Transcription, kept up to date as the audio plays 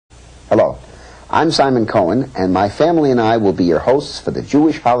Hello, I'm Simon Cohen, and my family and I will be your hosts for the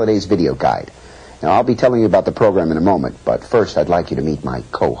Jewish Holidays Video Guide. Now, I'll be telling you about the program in a moment, but first I'd like you to meet my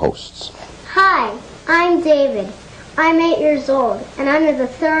co-hosts. Hi, I'm David. I'm 8 years old, and I'm in the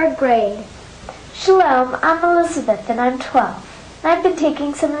 3rd grade. Shalom, I'm Elizabeth, and I'm 12. I've been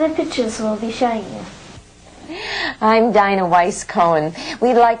taking some of the pictures we'll be showing you. I'm Dinah Weiss-Cohen.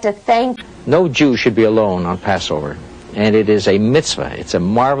 We'd like to thank... No Jew should be alone on Passover, and it is a mitzvah. It's a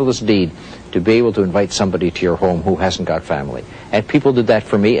marvelous deed to be able to invite somebody to your home who hasn't got family. And people did that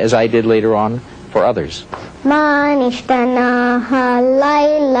for me, as I did later on for others. Ma nishtana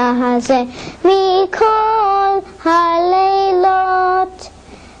halayla hazeh mikol halaylot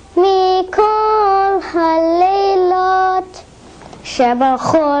mikol halaylot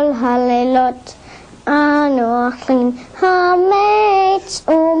shebachol halaylot anu achlin hametz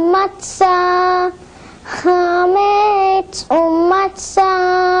umatzah hametz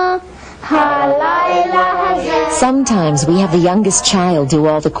umatzah. Sometimes we have the youngest child do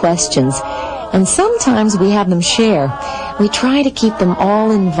all the questions, and sometimes we have them share. We try to keep them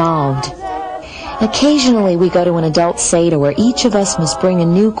all involved. Occasionally we go to an adult Seder where each of us must bring a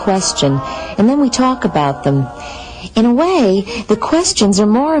new question, and then we talk about them. In a way, the questions are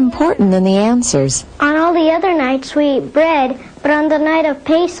more important than the answers. On all the other nights we eat bread, but on the night of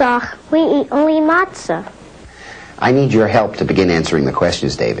Pesach we eat only matzah. I need your help to begin answering the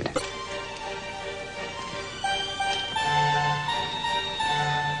questions, David.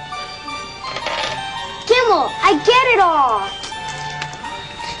 I get it all!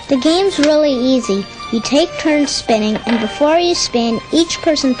 The game's really easy. You take turns spinning, and before you spin, each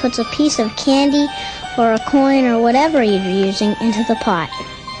person puts a piece of candy or a coin or whatever you're using into the pot.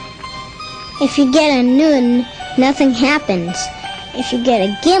 If you get a nun, nothing happens. If you get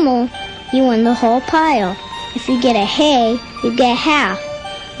a gimel, you win the whole pile. If you get a hay, you get half.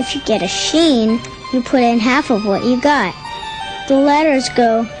 If you get a sheen, you put in half of what you got. The letters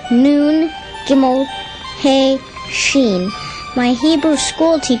go nun, gimel, Hey, Sheen. My Hebrew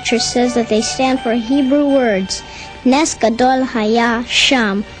school teacher says that they stand for Hebrew words, Nes Gadol Haya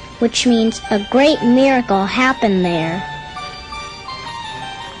Sham, which means a great miracle happened there.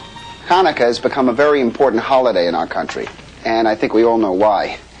 Hanukkah has become a very important holiday in our country, and I think we all know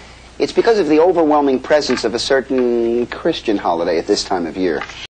why. It's because of the overwhelming presence of a certain Christian holiday at this time of year.